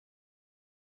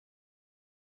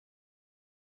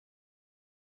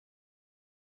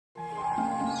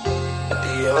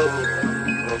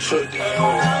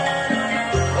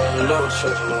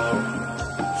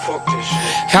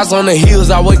House on the hills,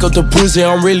 I wake up to pussy,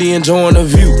 I'm really enjoying the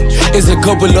view. It's a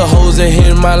couple of hoes that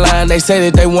hit my line, they say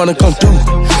that they wanna come through.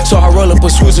 So I roll up a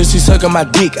switch and she sucking my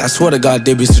dick, I swear to God,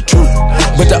 that bitch the truth.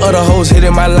 But the other hoes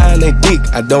hitting my line, they dick,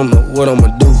 I don't know what I'ma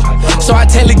do. So I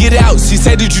tell her get out, she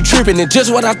said that you tripping, and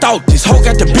just what I thought, this hoe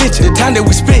got the bitch. The time that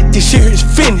we spent, this shit is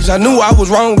finished. I knew I was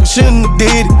wrong, but shouldn't have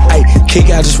did it. Ay,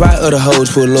 kick out just right, other hoes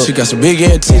pull up. She got some big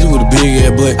ass titties with a big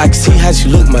ass butt. I can see how she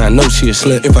look, man, I know she a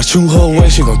slut. If I shoot her away,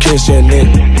 she gon' catch that net.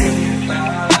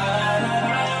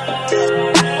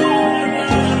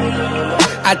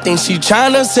 I think she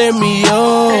tryna set me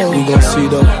up. We gon' see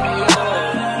though.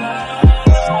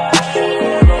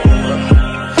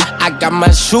 I got my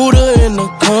shooter in the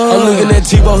car. I'm looking at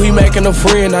T-Bo, he making a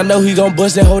friend. I know he gon'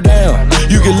 bust that hoe down.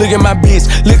 You can look at my bitch,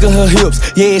 look at her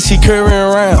hips. Yeah, she curving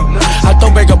around. I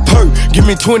throw back a perk, give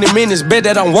me 20 minutes, bet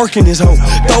that I'm working this hoe.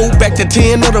 Throw back to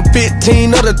 10 or the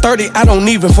 15 or the 30, I don't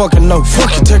even fucking know.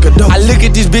 Fuck it, take a dope. I look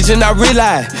at this bitch and I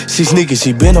realize she sneaky,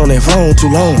 she been on that phone too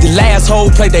long. The last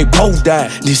whole play, they both died.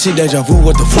 This shit deja vu,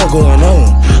 what the fuck going on?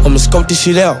 I'ma scope this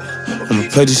shit out. I'ma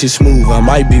play this shit smooth, I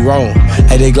might be wrong.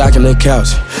 Hey, they Glock on the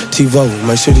couch. T-Vo,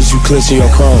 make sure that you clutching your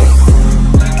chrome.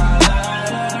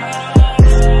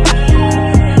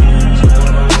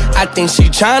 I think she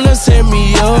tryna set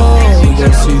me up. We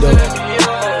gon' see though.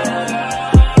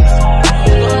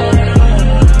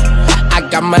 I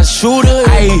got my shooter.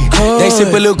 Ayy, they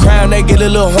sip a little crown, they get a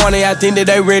little horny. I think that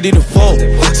they ready to fuck.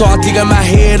 So I think in my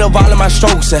head of all of my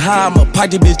strokes and how I'ma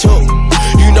pipe this bitch up.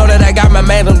 You know that I got my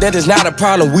madam, that is not a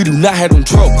problem. We do not have them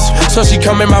troubles. So she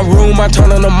come in my room, I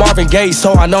turn on the Marvin Gaye,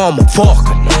 so I know I'ma fuck.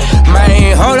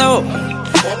 Man, hold up.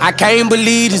 I can't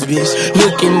believe this bitch.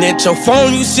 Looking at your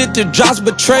phone, you sit the drops,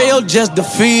 betrayal just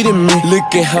defeated me.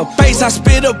 Look at her face, I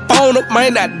spit up on her,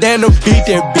 man, I damn to beat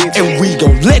that bitch. And we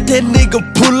gon' let that nigga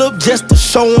pull up just to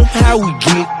show him how we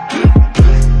get.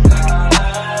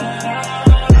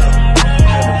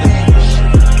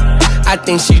 I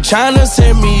think she tryna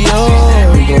set me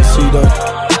up. We gon' see though.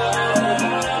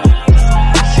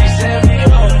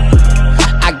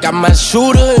 I got my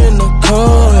shooter in the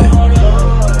car.